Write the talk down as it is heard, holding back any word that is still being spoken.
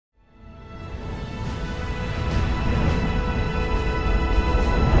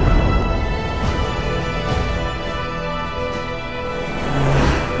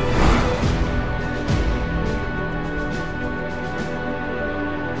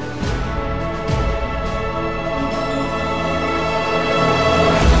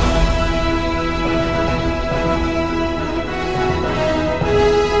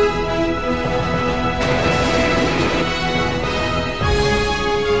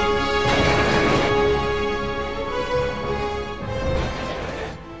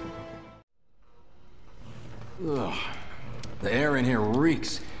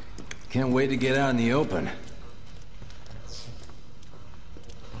Can't wait to get out in the open.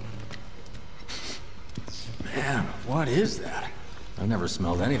 Man, what is that? I've never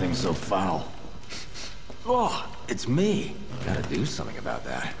smelled anything so foul. Oh, it's me. Gotta do something about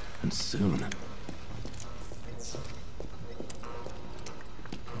that. And soon.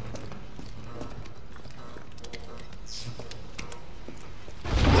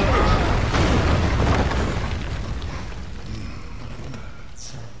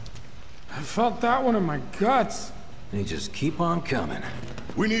 I felt that one in my guts. They just keep on coming.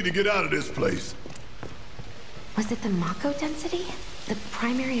 We need to get out of this place. Was it the Mako density? The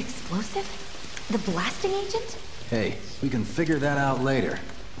primary explosive? The blasting agent? Hey, we can figure that out later.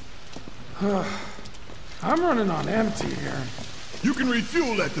 I'm running on empty here. You can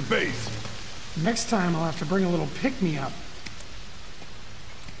refuel at the base. Next time I'll have to bring a little pick-me-up.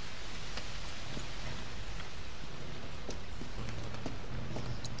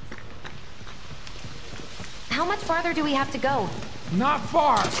 How much farther do we have to go? Not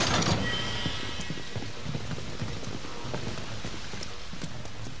far.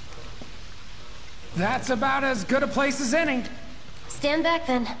 That's about as good a place as any. Stand back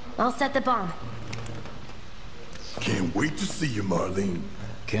then. I'll set the bomb. Can't wait to see you, Marlene.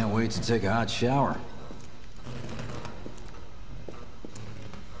 Can't wait to take a hot shower.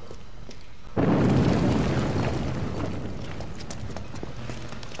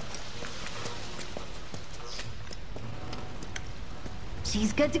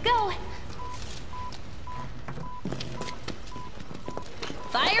 She's good to go.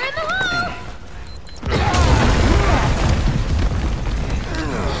 Fire in the hole!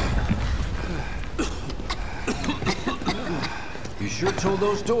 You sure told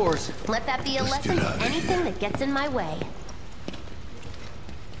those doors. Let that be a lesson to anything that gets in my way.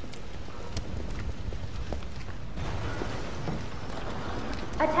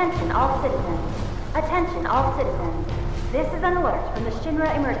 Attention all citizens. Attention all citizens. This is an alert from the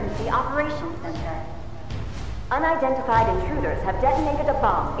Shinra Emergency Operations Center. Unidentified intruders have detonated a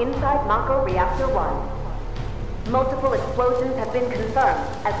bomb inside Mako Reactor 1. Multiple explosions have been confirmed,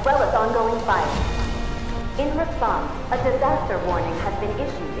 as well as ongoing fire. In response, a disaster warning has been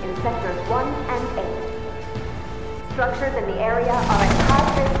issued in Sectors 1 and 8. Structures in the area are at high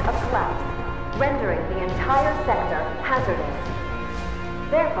risk of collapse, rendering the entire sector hazardous.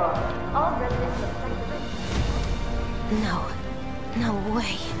 Therefore, all residents of Sector... No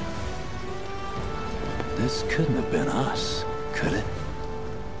way. This couldn't have been us, could it?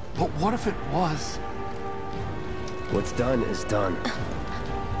 But what if it was? What's done is done.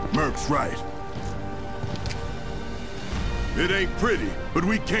 Merc's right. It ain't pretty, but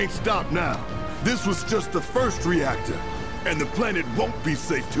we can't stop now. This was just the first reactor, and the planet won't be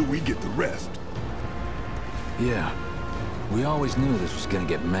safe till we get the rest. Yeah. We always knew this was gonna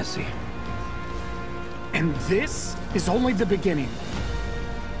get messy. And this is only the beginning.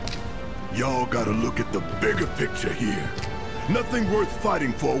 Y'all gotta look at the bigger picture here. Nothing worth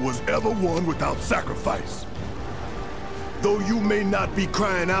fighting for was ever won without sacrifice. Though you may not be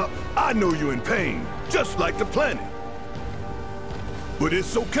crying out, I know you're in pain, just like the planet. But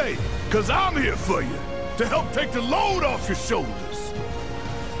it's okay, cause I'm here for you, to help take the load off your shoulders.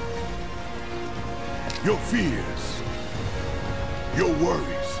 Your fears, your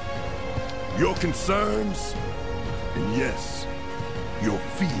worries, your concerns, and yes, your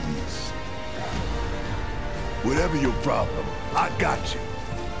feelings. Whatever your problem, I got you.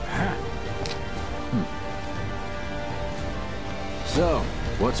 So,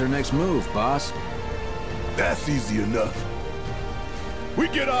 what's our next move, boss? That's easy enough. We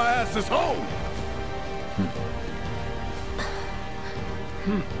get our asses home!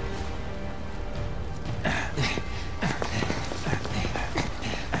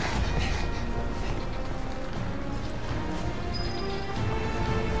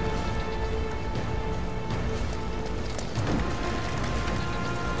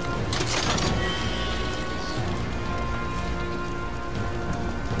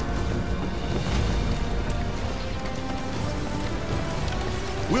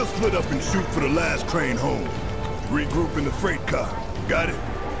 We'll split up and shoot for the last train home. Regroup in the freight car. Got it?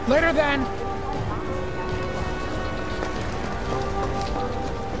 Later then.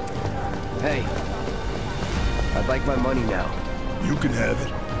 Hey, I'd like my money now. You can have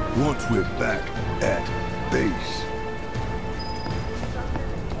it once we're back at base.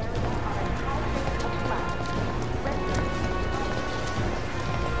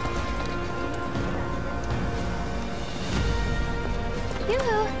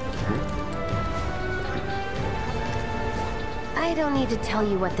 I don't need to tell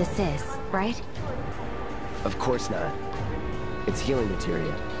you what this is, right? Of course not. It's healing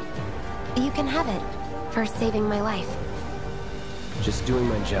materia. You can have it for saving my life. Just doing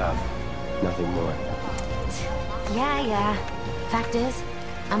my job. Nothing more. Yeah. Fact is,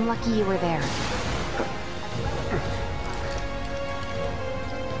 I'm lucky you were there.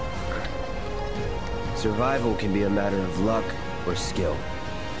 Survival can be a matter of luck or skill.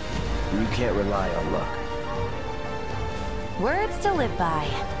 You can't rely on luck. Words to live by.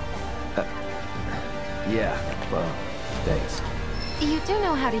 Yeah, well, thanks. You do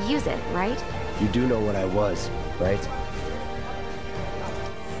know how to use it, right? You do know what I was, right?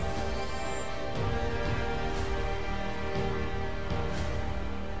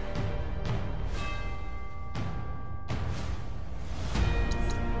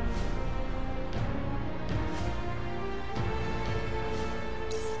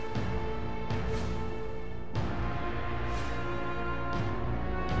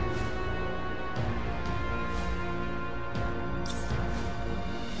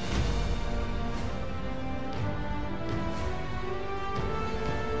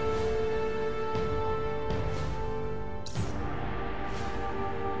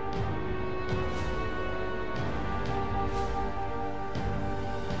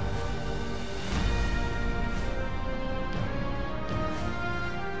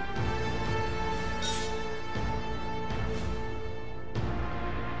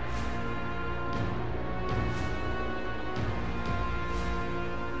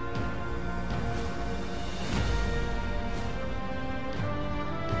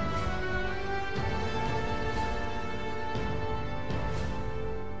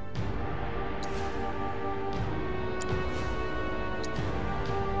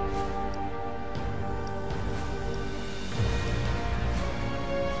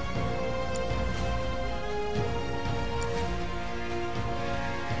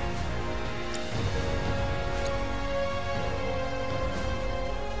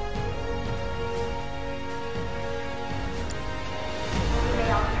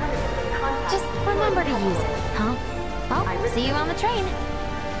 Remember to use it, huh? Well, see you on the train.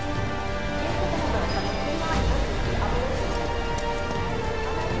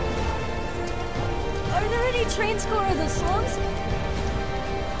 Are there any trains going to the slums?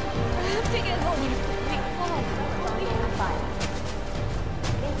 I have to get home. In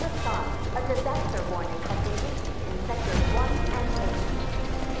response, a disaster warning has been issued in sectors 1 and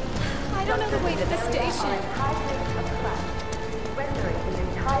 8. I don't know the way to the station. High risk of crash, rendering the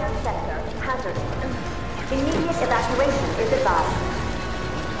entire sector hazardous. Immediate evacuation is advised.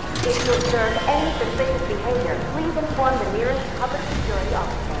 If you observe any suspicious behavior, please inform the nearest public security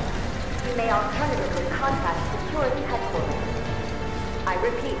officer. You may alternatively contact security headquarters. I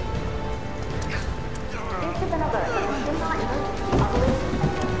repeat. This is an alert from the Shinra Emergency Operations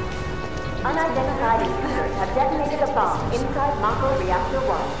Center. Unidentified intruders have detonated a bomb inside Mako Reactor 1.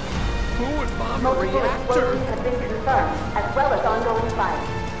 Who would bomb a Multiple reactor? explosions have been confirmed, as well as ongoing fire.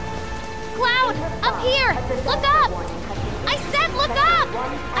 Cloud! Up here! Look up! I said look up!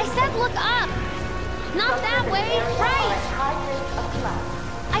 I said look up! Not that way! Right!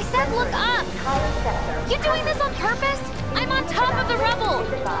 I said look up! You doing this on purpose? I'm on top of the rubble!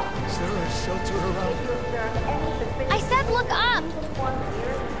 Is there a shelter around here? I said look up!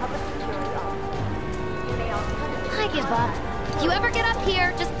 I give up. If you ever get up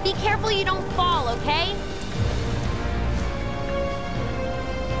here, just be careful you don't fall, okay?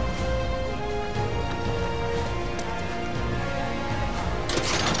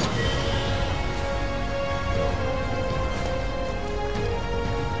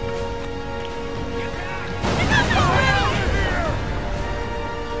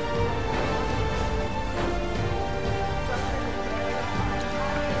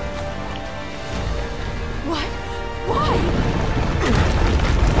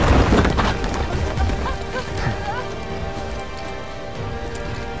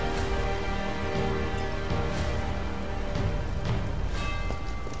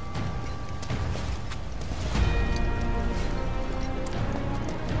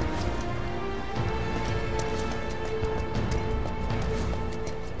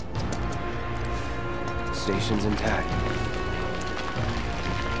 Station's intact.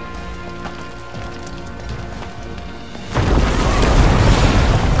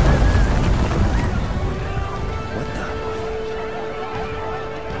 What the?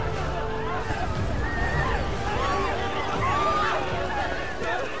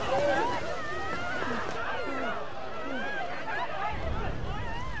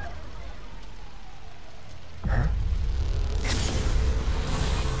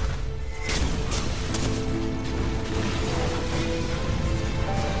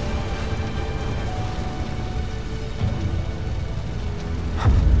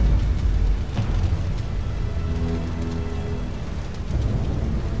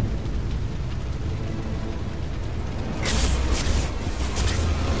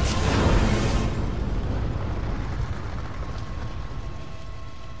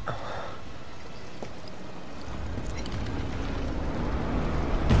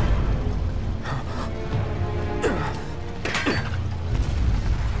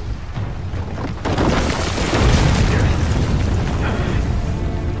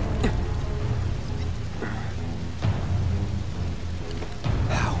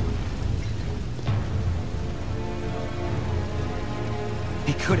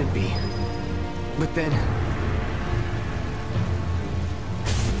 couldn't be. But then...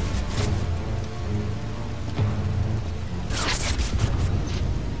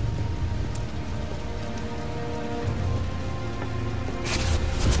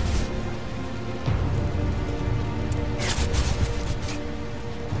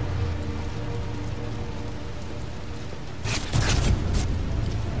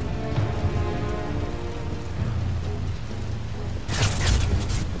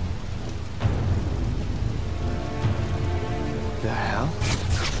 the hell?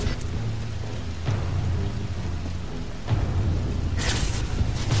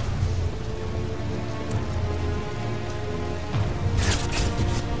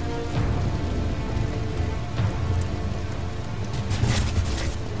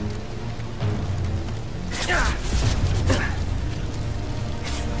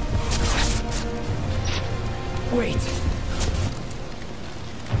 Wait.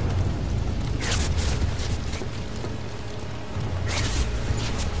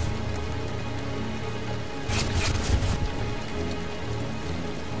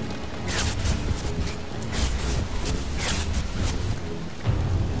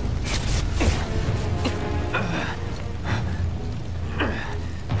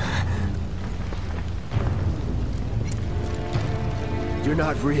 You're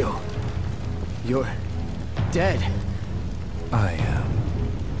not real. You're dead. I am.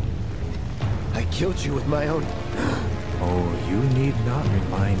 I killed you with my own... Oh, you need not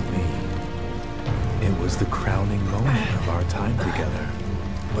remind me. It was the crowning moment of our time together.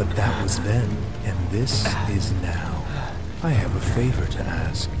 But that was then, and this is now. I have a favor to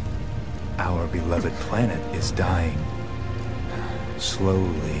ask. Our beloved planet is dying.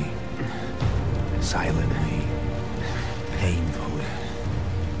 Slowly. Silently. Painfully.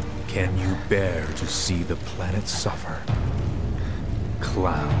 Can you bear to see the planet suffer?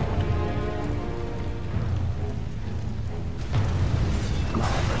 Cloud.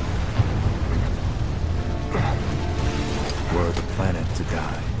 Were the planet to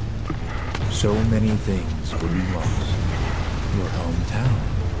die, so many things would be lost. Your hometown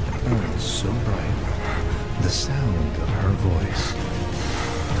burns so bright. The sound of her voice,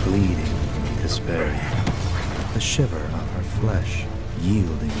 pleading and despairing. The shiver of her flesh,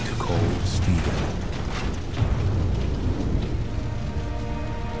 yielding to cold steel.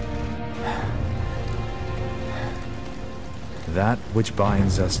 That which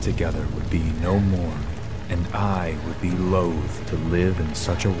binds us together would be no more, and I would be loath to live in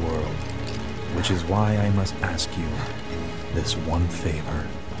such a world, which is why I must ask you this one favor.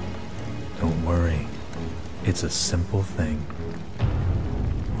 Don't worry, it's a simple thing.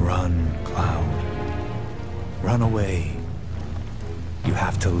 Run, Cloud. Run away. You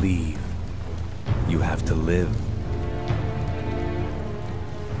have to leave. You have to live.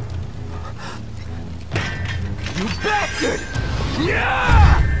 You bastard!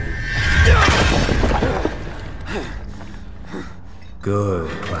 Yeah! Good,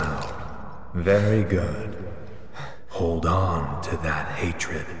 Cloud. Very good. Hold on to that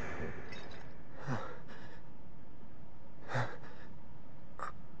hatred.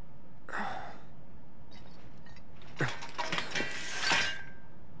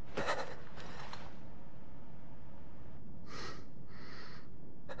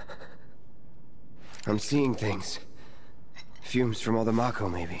 I'm seeing things. Fumes from all the Mako,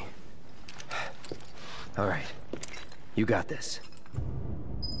 maybe. All right. You got this.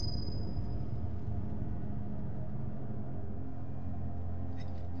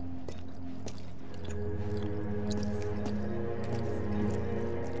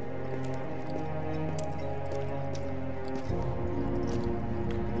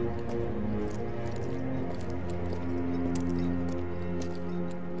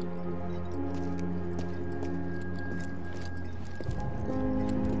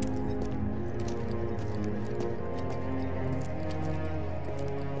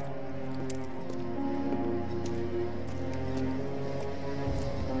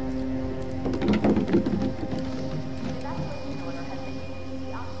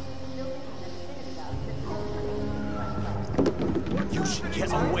 You should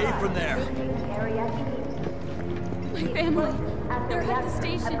get away from there! My family, they're at the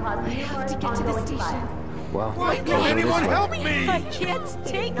station. I have to get to the station. Well, Why can't anyone help me? I can't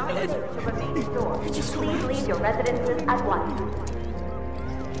take this. Please leave your residences at once.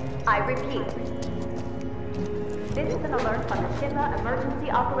 I repeat. This is an alert from the Shinra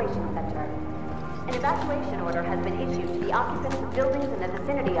Emergency Operations Center. An evacuation order has been issued to the occupants of buildings in the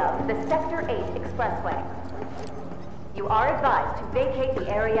vicinity of the Sector 8 Expressway. You are advised to vacate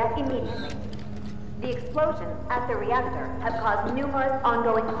the area immediately. The explosions at the reactor have caused numerous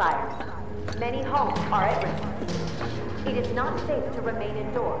ongoing fires. Many homes are at risk. It is not safe to remain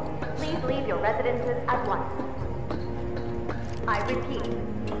indoors. Please leave your residences at once. I repeat.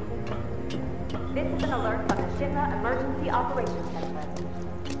 This is an alert from the Shinra Emergency Operations Center.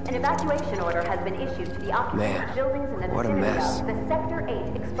 An evacuation order has been issued to the occupants of buildings in the vicinity of the Sector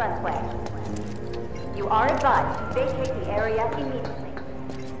 8 Expressway. You are advised to vacate the area immediately.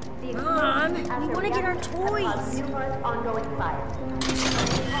 Mom, we want to get our toys. Numerous ongoing fires.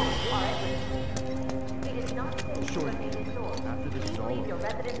 Homes are at risk. It is not safe to remain indoors. Please leave your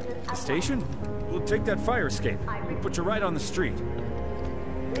residences at The station? We'll take that fire escape. We'll put you right on the street.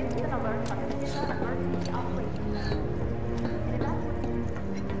 This is an alert from the Shinra Emergency Operations Center. An evacuation.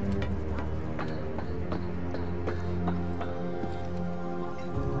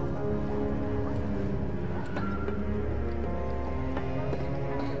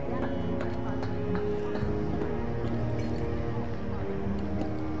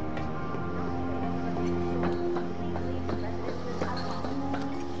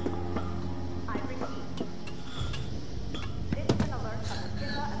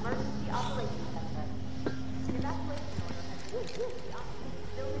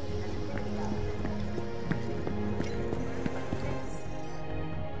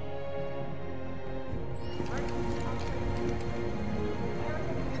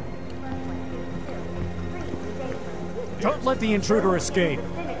 Don't let the intruder escape.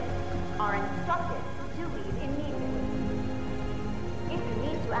 Are instructed to leave immediately. If you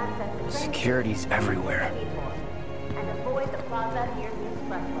need to access the train Security's everywhere. and avoid the plaza near the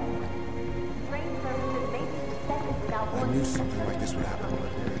expressway. Train services may be suspended without warning. I knew something like this would happen.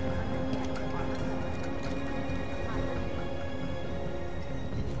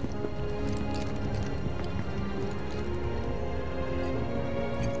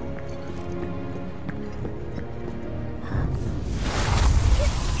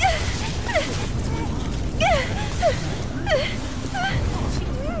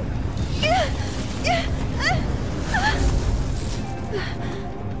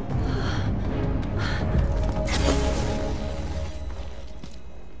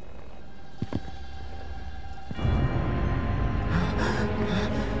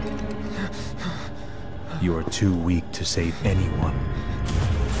 You are too weak to save anyone.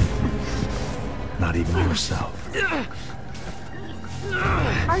 Not even yourself.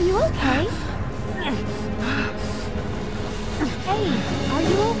 Are you okay? Hey, are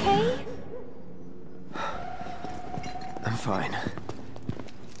you okay? I'm fine.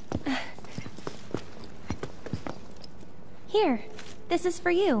 Here, this is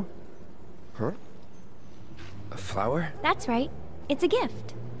for you. Huh? A flower? That's right. It's a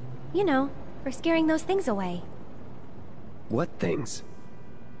gift. You know, for scaring those things away. What things?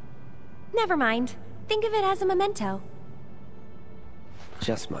 Never mind. Think of it as a memento.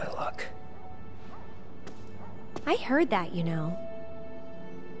 Just my luck. I heard that, you know.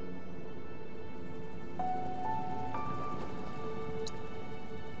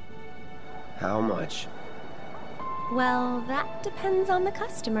 How much? Well, that depends on the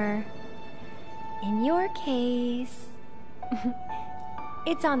customer. In your case...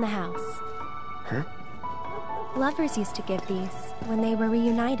 it's on the house. Huh? Lovers used to give these when they were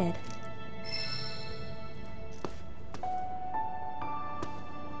reunited.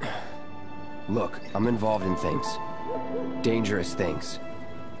 Look, I'm involved in things. Dangerous things.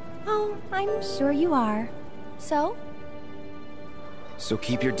 Oh, I'm sure you are. So? So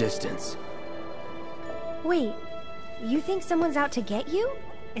keep your distance. Wait, you think someone's out to get you?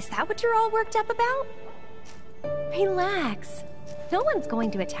 Is that what you're all worked up about? Relax. No one's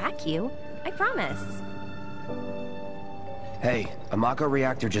going to attack you. I promise. Hey, a Mako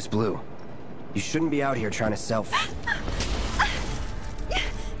reactor just blew. You shouldn't be out here trying to sell...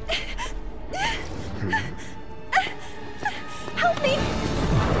 Help me!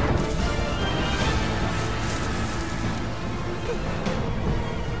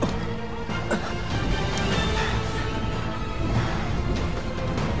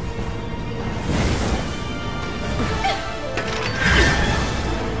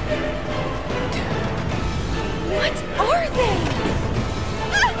 What are they?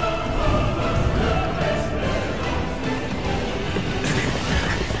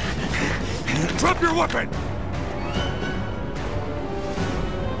 Drop your weapon!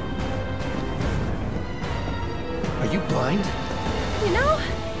 Are you blind? You know,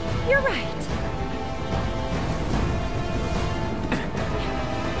 you're right.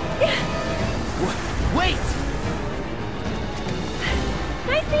 Wait!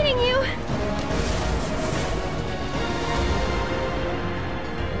 Nice meeting you.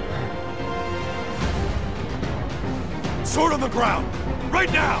 Sword on the ground! Right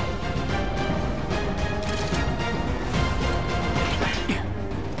now!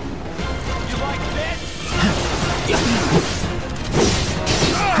 You like this?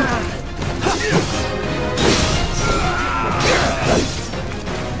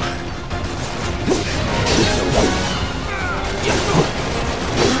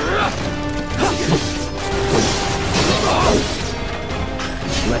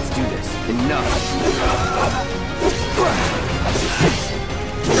 Let's do this. Enough.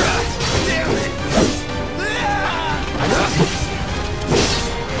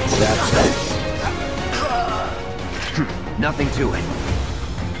 That's it. Nothing to it.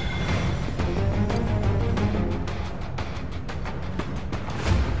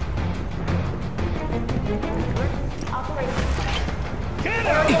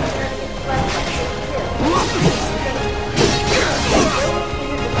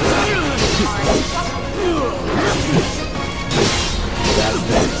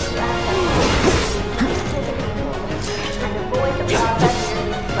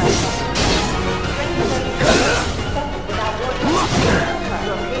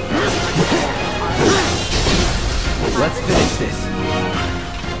 Let's finish this.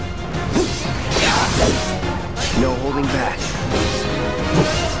 No holding back.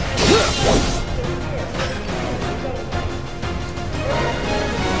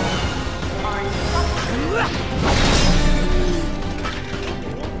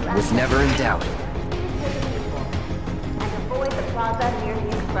 Was never in doubt. And avoid the plaza near the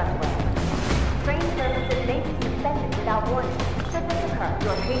expressway. Train services may be suspended without warning. Should this occur,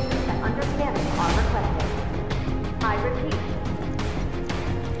 your patience and understanding are requested. I repeat.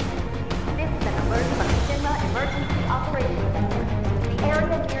 This is an alert from the Shinra Emergency Operations Center. The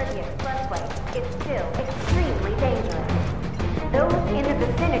area near the expressway is still extremely dangerous. Those in the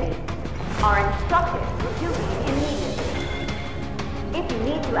vicinity are instructed to leave immediately. If you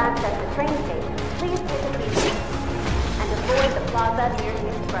need to access the train station, please take a seat and avoid the plaza near the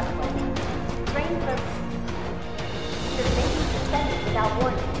expressway. Train services may be suspended without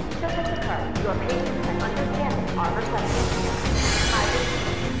warning. Should this occur, your patience and understanding are requested. I repeat.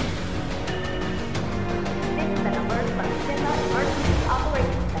 This is an alert from the Shinra Emergency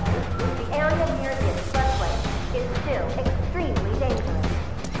Operations Center. The area near the expressway is still extremely dangerous.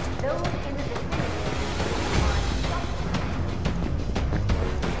 Those in the vicinity are instructed.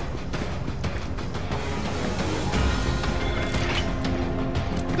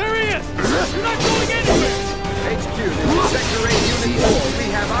 There he is! You're not going anywhere! HQ, this is Sector 8 Unit 4. We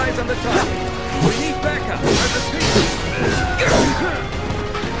have eyes on the target. We need backup. I repeat.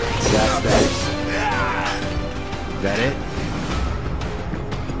 That's that. That it?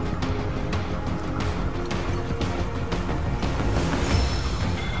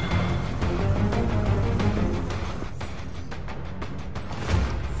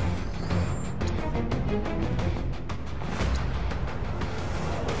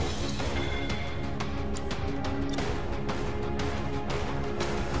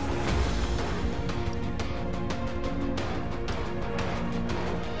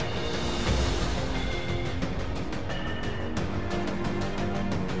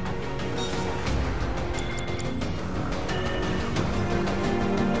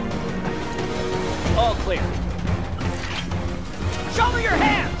 All clear. Show me your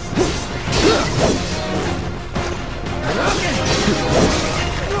hands!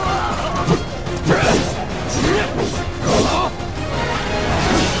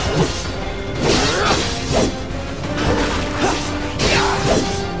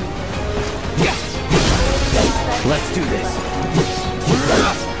 Let's do this.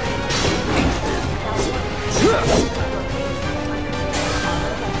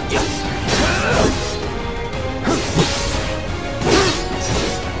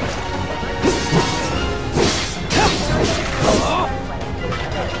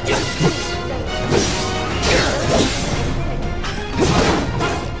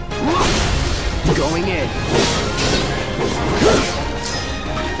 Going in.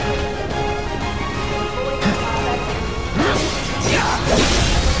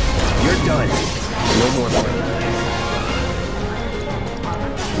 You're done. No more for you.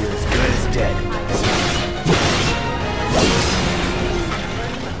 You're as good as dead.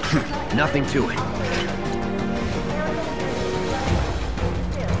 Nothing to it.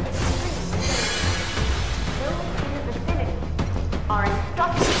 Are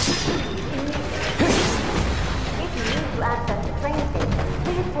instructed to leave immediately. If you need to access the train station,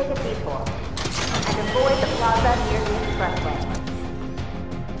 please take a detour and avoid the plaza near the expressway.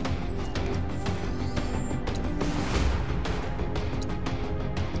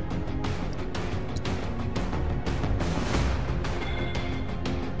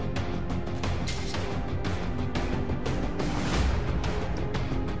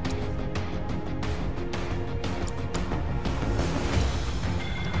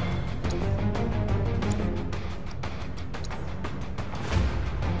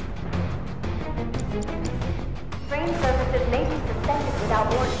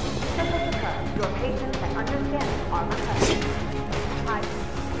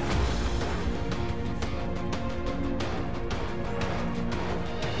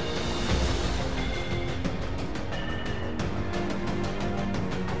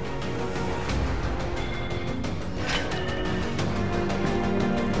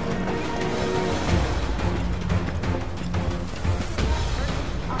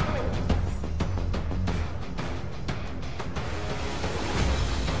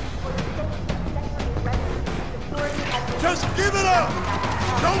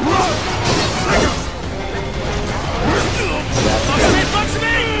 Don't run! Bucks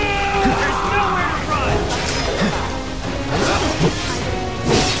me! There's nowhere to run!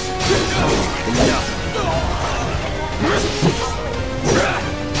 Enough.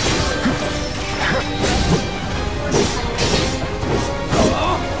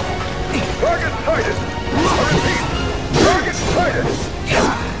 Target sighted! I repeat, target sighted!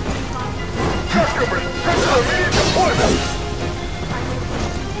 Customers, press for immediate deployment!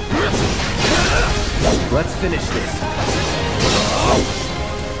 Let's finish this.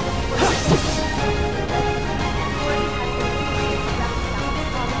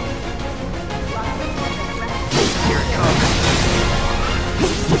 Here it comes.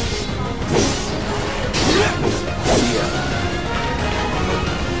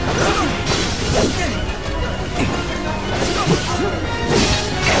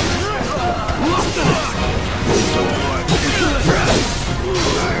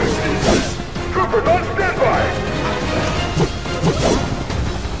 Troopers on standby!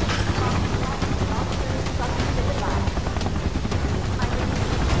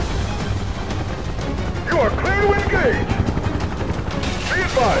 You are clear to engage! Be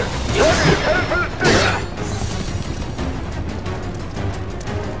advised, target is headed for the station!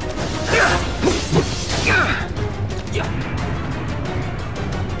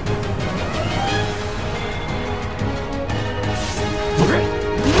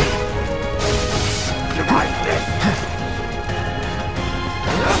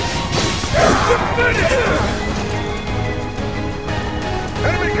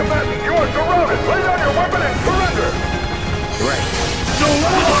 Enemy combatants, you are surrounded! Lay down your weapon and surrender! Right. So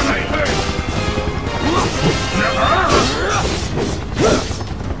long, I think!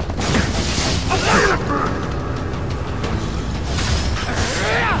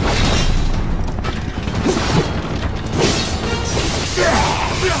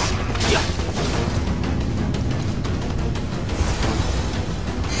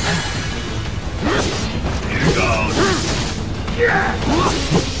 Here goes!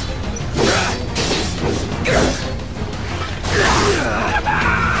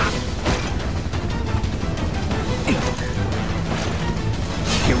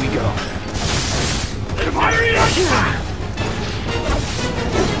 Here we go.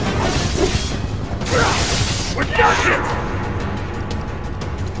 We're done!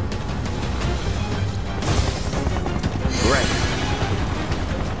 Right.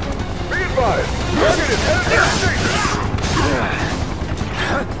 Be advised, target is headed for the station!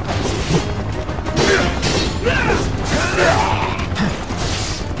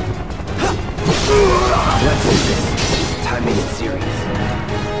 Let's do this. Time to get serious.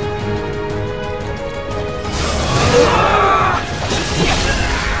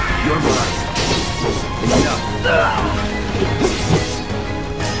 You're mine. Enough.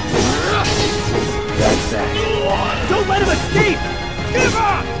 That's that. Don't let him escape! Give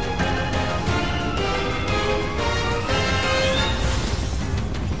up!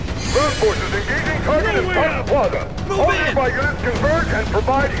 Ground forces engaging target in front of the plaza. All nearby units converge and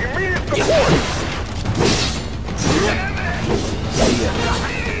provide immediate support. See ya.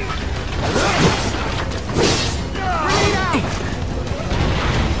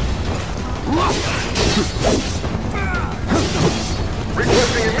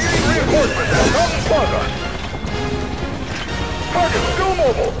 Requesting immediate reinforcements at Mountain Plaza. Target still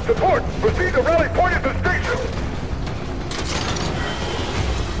mobile. Support. Proceed to rally point at the station.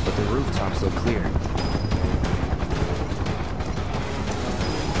 But the rooftop's so clear.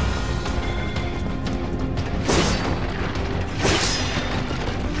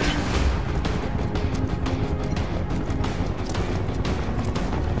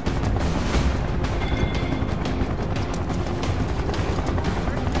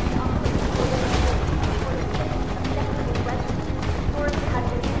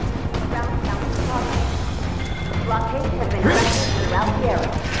 Blockades have been erected throughout the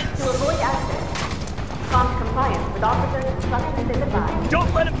area to avoid access. Prompt compliance with officers' instructions is advised.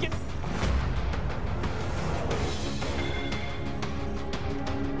 Don't let him get...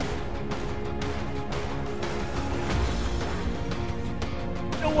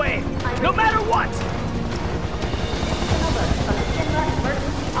 away! No matter what! Alert of the Shinra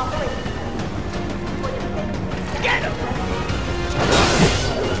Emergency Operations Center. Get him!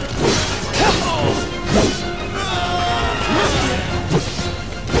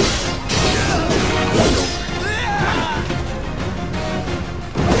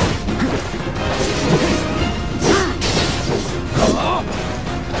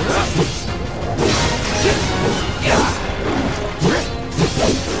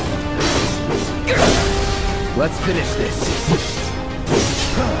 Let's finish this.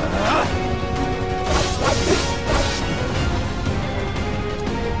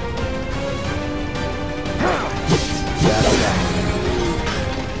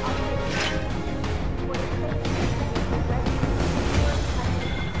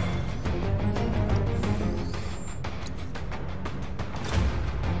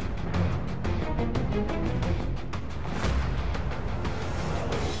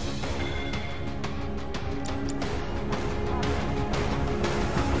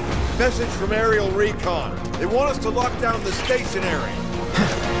 Message from aerial recon. They want us to lock down the station area.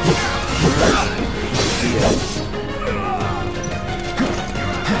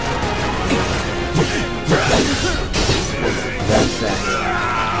 That's that.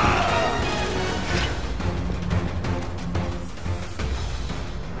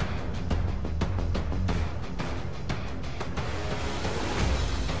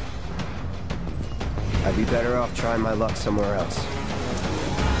 I'd be better off trying my luck somewhere else.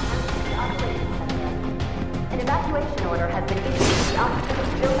 An evacuation order has been issued to the occupants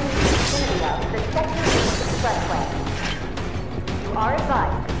of buildings in the vicinity of the Sector 8 Expressway. You are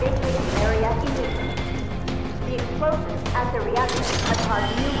advised to vacate the area immediately. The explosions at the reactor have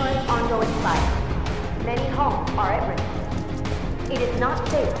caused numerous ongoing fires. Many homes are at risk. It is not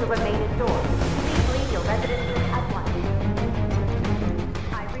safe to remain indoors. Please leave your residences